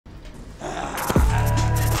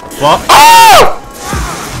fuck? Oh!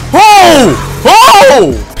 Oh!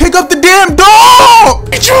 Oh! Pick up the damn dog!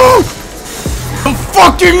 I'm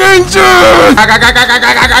fucking injured!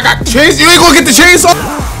 Chase, you ain't gonna get the chainsaw?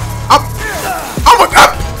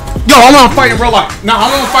 Yo, I wanna fight in real life. Nah,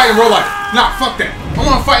 I wanna fight in real life. Nah, fuck that. I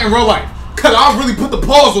wanna fight in real life. Cause I'll really put the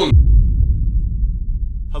pause on.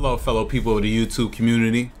 Hello, fellow people of the YouTube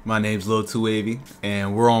community. My name's Lil 2 Wavy,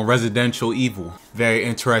 and we're on Residential Evil. Very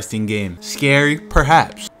interesting game. Scary,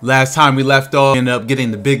 perhaps. Last time we left off, we ended up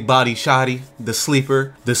getting the big body shotty, the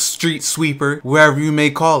sleeper, the street sweeper, wherever you may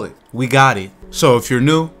call it. We got it. So if you're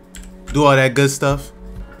new, do all that good stuff.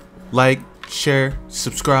 Like, share,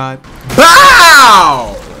 subscribe.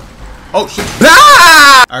 Bow! Oh shit.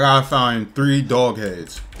 Bow! I gotta find 3 dog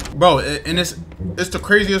heads. Bro, and it's the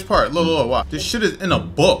craziest part. Look, wow. This shit is in a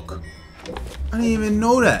book. I didn't even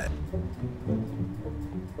know that.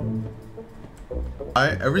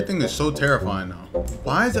 Everything is so terrifying now.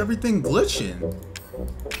 Why is everything glitching?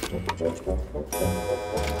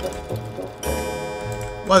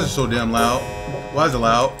 Why is it so damn loud? Why is it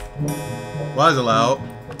loud? Why is it loud?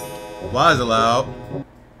 Why is it loud?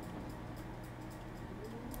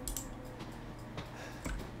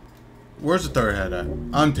 Where's the third head at?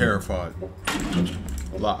 I'm terrified.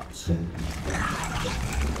 Lots.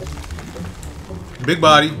 Big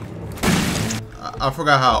body. I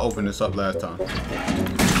forgot how I opened this up last time.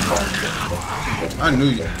 I knew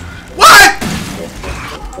you. What?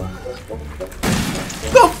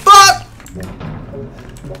 The fuck?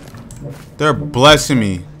 They're blessing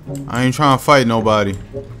me. I ain't trying to fight nobody.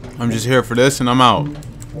 I'm just here for this and I'm out.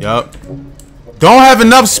 Yup. Don't have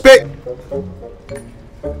enough space.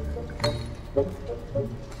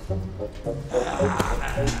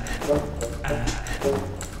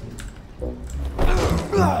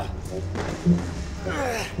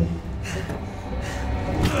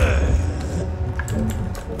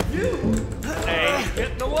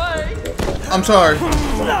 I'm sorry.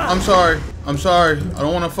 I'm sorry. I'm sorry. I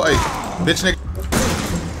don't want to fight. Bitch nigga.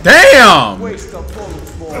 Damn!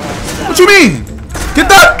 What you mean? Get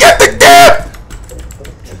the dip!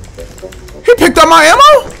 He picked up my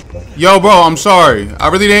ammo? Yo, bro, I'm sorry. I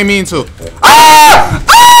really didn't mean to. Ah!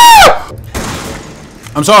 Ah!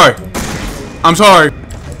 I'm sorry. I'm sorry.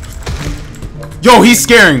 Yo, he's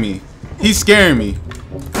scaring me. He's scaring me.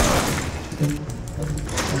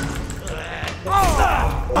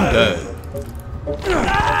 I'm dead.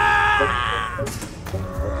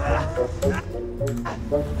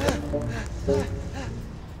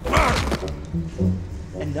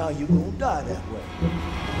 And now you gonna die that way.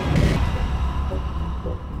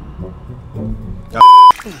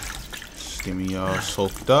 Just get me all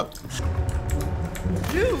soaked up.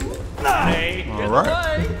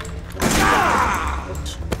 Alright.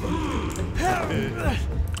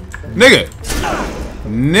 Nigga!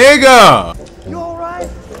 Nigga! You alright?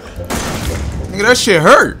 Nigga, that shit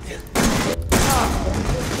hurt.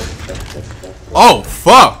 Oh,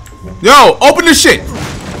 fuck. Yo, open this shit.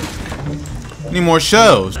 Need more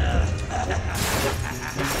shells.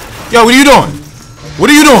 Yo, what are you doing? What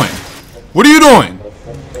are you doing? What are you doing?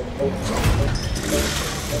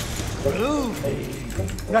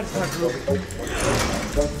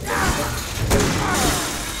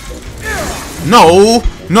 No,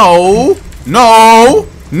 no, no,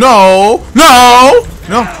 no, no,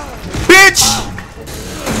 no. Bitch!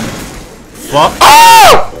 Fuck.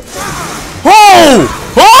 Oh! Oh!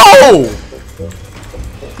 Oh!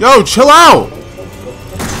 Yo, chill out.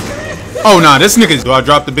 Oh, nah, this nigga. Do I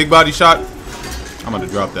drop the big body shot? I'm gonna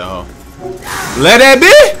drop that hoe. Let that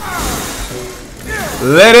be.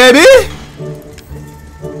 Let that be.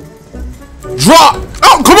 Drop.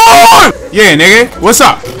 Oh, come on! Yeah, nigga. What's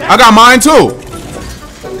up? I got mine too.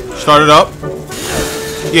 Start it up.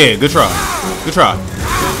 Yeah, good try. Good try.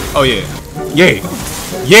 Oh, yeah. Yeah.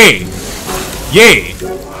 Yeah. Yeah.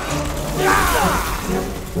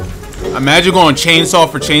 Imagine going chainsaw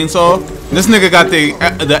for chainsaw. This nigga got the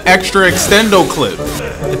extra extendo clip.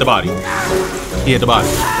 Hit the body. He hit the body.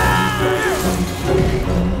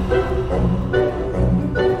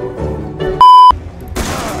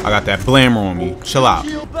 I got that blammer on me. Chill out.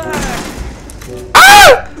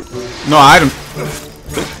 Ah! No, I don't.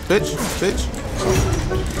 Bitch, bitch.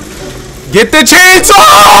 Get the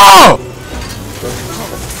chainsaw!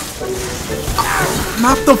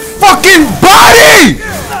 Not the fucking body!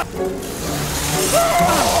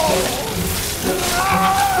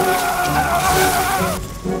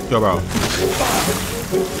 Yo, bro.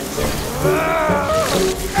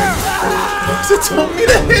 It told me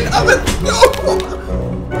to hit other.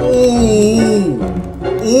 Ooh.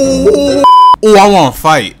 Ooh. Ooh, I want to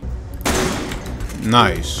fight.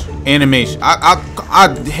 Nice. Animation. I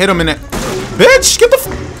hit him in it. Bitch, get the f.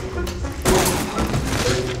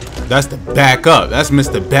 That's the back up. That's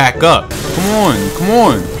Mr. Back Up. Come on, come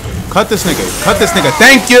on. Cut this nigga. Cut this nigga.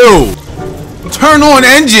 Thank you. Turn on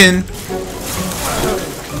engine.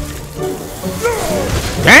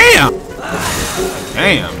 Damn.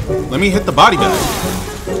 Damn. Let me hit the body bag.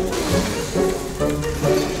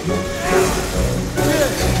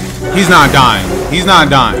 He's not dying. He's not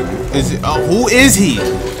dying. Is it, who is he?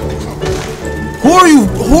 Who are you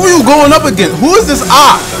going up against? Who is this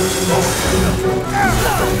op?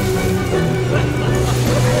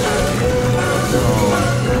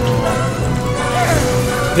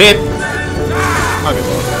 Hit. I give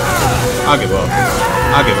up. I give up.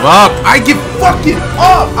 I give up. I give fucking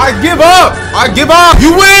up. I give up. I give up.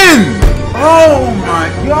 You win. Oh my,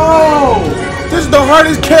 yo. This is the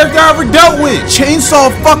hardest character I ever dealt with. Chainsaw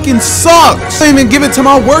fucking sucks. I didn't even give it to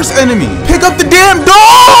my worst enemy. Pick up the damn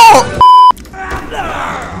dog.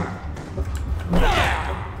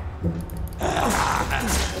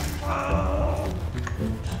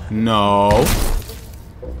 No.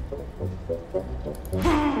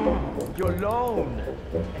 You're alone.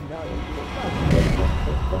 And now you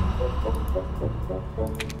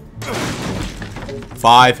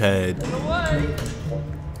 5 head.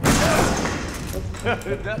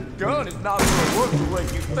 that gun is not going to work the way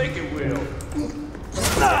you think it will.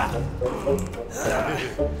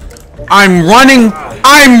 I'm running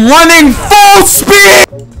full speed.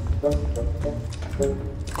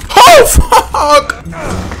 Oh fuck!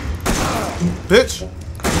 Bitch.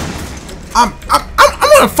 I'm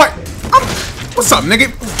gonna fight. What's up,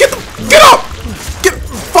 nigga? Get up! Get the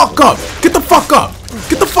fuck up! Get the fuck up!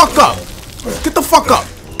 Get the fuck up! Get the fuck up!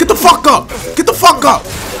 Get the fuck up! Get the fuck up!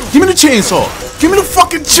 Give me the chainsaw! Give me the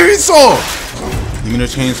fucking chainsaw! Give me the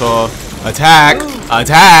chainsaw! Attack!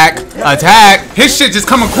 Attack! Attack! His shit just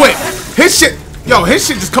coming quick! His shit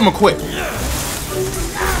just coming quick!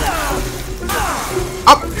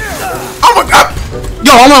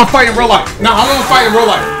 Yo, I wanna fight in real life. Nah, I wanna fight in real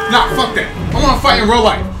life. Nah, fuck that. I wanna fight in real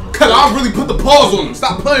life. Cause I really put the paws on him.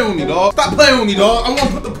 Stop playing with me, dog. Stop playing with me, dog. I wanna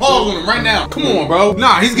put the paws on him right now. Come on, bro.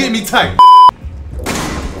 Nah, he's getting me tight.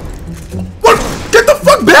 What? Get the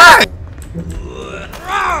fuck back!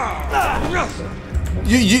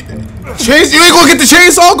 You ain't gonna get the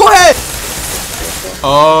chainsaw? Go ahead.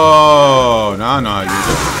 Oh, nah, you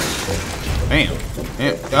just. Damn.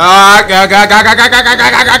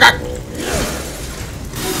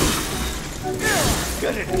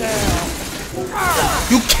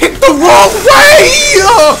 You kicked the wrong way!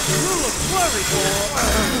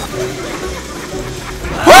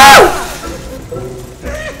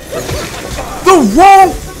 The wrong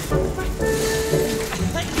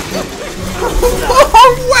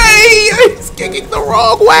way! He's kicking the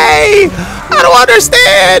wrong way! I don't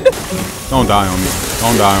understand! Don't die on me.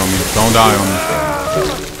 Don't die on me. Don't die on me.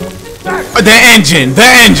 The engine! The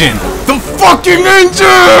engine! The fucking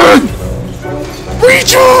engine!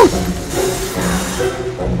 Reach out!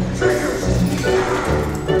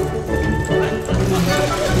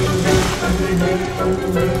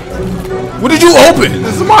 What did you open?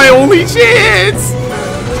 This is my only chance!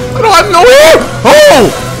 I don't have no air! Oh!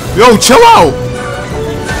 Yo, chill out!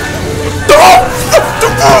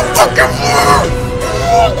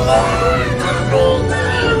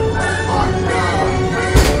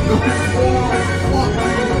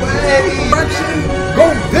 Go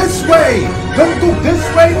this way! Don't go this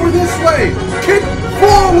way or this way! Kick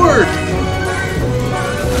forward!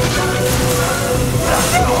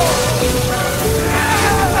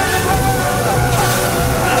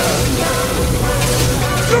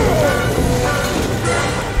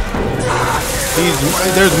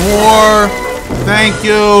 There's more. Thank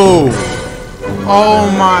you. Oh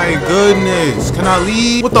my goodness. Can I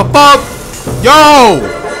leave? What the fuck? Yo!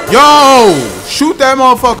 Shoot that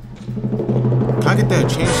motherfucker. Can I get that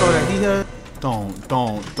chainsaw that he had? Don't.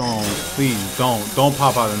 Please, don't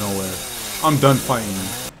pop out of nowhere. I'm done fighting you.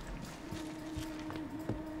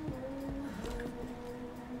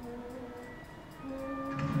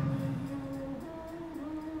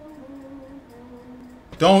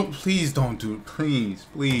 Please don't do it.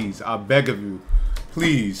 Please. I beg of you.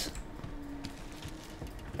 Please.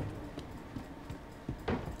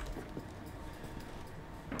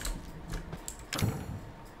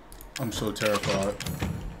 I'm so terrified.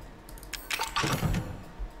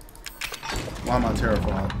 Why am I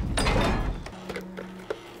terrified?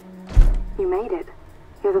 You made it.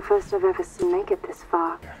 You're the first I've ever seen make it this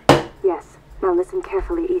far. Yes. Now listen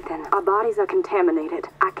carefully, Ethan. Our bodies are contaminated.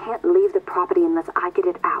 I can't leave the property unless I get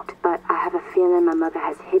it out. But I have a feeling my mother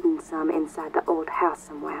has hidden some inside the old house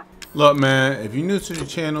somewhere. Look, man, if you're new to the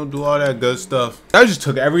channel, do all that good stuff. That just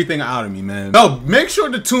took everything out of me, man. No, make sure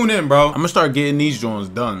to tune in, bro. I'm gonna start getting these joints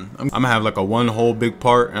done. I'm gonna have like a one whole big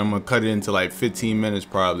part, and I'm gonna cut it into like 15 minutes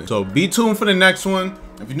probably. So be tuned for the next one.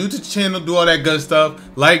 If you're new to the channel, do all that good stuff.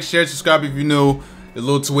 Like, share, subscribe if you're new. It's a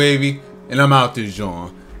little too wavy, and I'm out this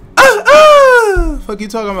joint. Fuck you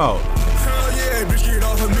talking about? Hell yeah, bitch, get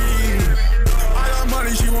off of me. I got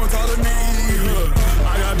money, she won't talk to me.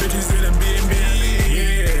 I got bitches in a B&B.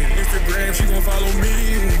 Yeah, Instagram, she gon' follow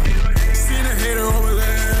me.